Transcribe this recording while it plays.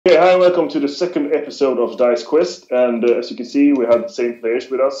Okay, hi, welcome to the second episode of Dice Quest, and as you can see, we have the same players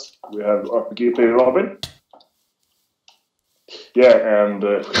with us. We have RPG player Robin. Yeah, and we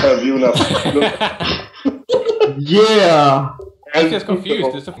have Jonas. Yeah! I'm just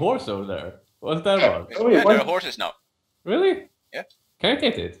confused. There's a horse over there. What's that about? Oh, wait, Yeah, what? there are horses now. Really? Yeah. Can I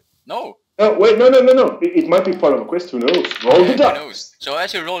take it? No. No, wait, no. It might be part of a quest, who knows? Roll the Who die. knows? So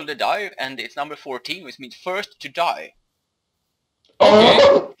as you roll the die, and it's number 14, which means first to die.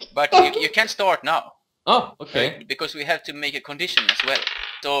 Oh! But you can't start now. Oh, okay. Right? Because we have to make a condition as well.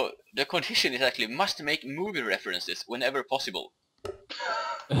 So the condition is actually must make movie references whenever possible.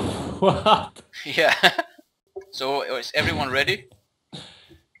 What? Yeah. So is everyone ready?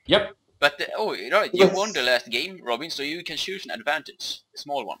 Yep. But right, you won the last game, Robin, so you can choose an advantage, a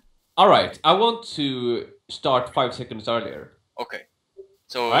small one. Alright, I want to start 5 seconds earlier. Okay.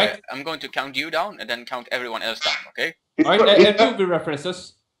 So Right. I'm going to count you down and then count everyone else down, okay? Alright, and movie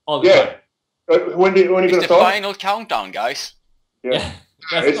references all the Yeah. time. When are you It's gonna the start? final countdown, guys. Yeah.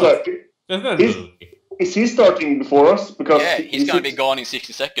 That's It's not, like, that's not he's- movie. is he starting before us? Because Yeah, he's gonna be gone in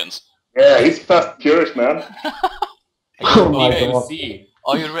 60 seconds. Yeah, he's fast and furious, man. Oh my Even god. see.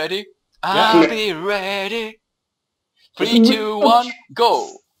 Are you ready? Yeah. I'll be ready. 3, 2, 1, go!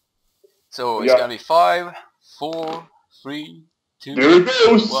 So it's Yeah. gonna be 5, 4, 3, 2, There it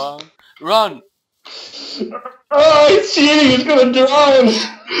goes! 1, run! Oh, he's cheating! He's gonna drown!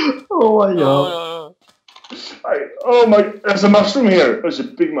 Oh my No, god. no, no. Oh my, there's a mushroom here. There's a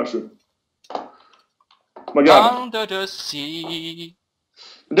big mushroom. My god. Under the sea.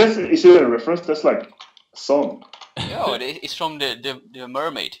 Is it a reference? That's like a song. Yeah, it's from the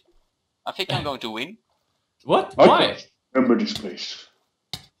mermaid. I think I'm going to win. What? I Why? can't remember this place.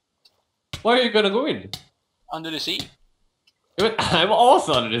 Why are you gonna go in? Under the sea. But I'm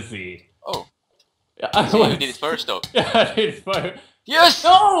also under the sea. Oh, Yeah, I so you was- did it first though. Yeah, I did it first. Yes! No!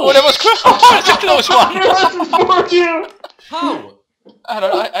 Oh, that was close! That's a close one! Yes, support you! How? I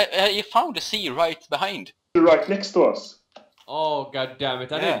don't know, I found the sea right behind. You're right next to us. Oh, god damn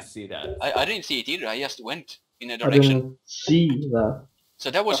it, I Yeah. didn't see that. I didn't see it either, I just went in a I direction. didn't see that.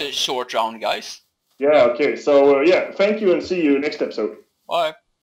 So that was a short round, guys. Yeah, okay. So, yeah, thank you and see you next episode. Bye.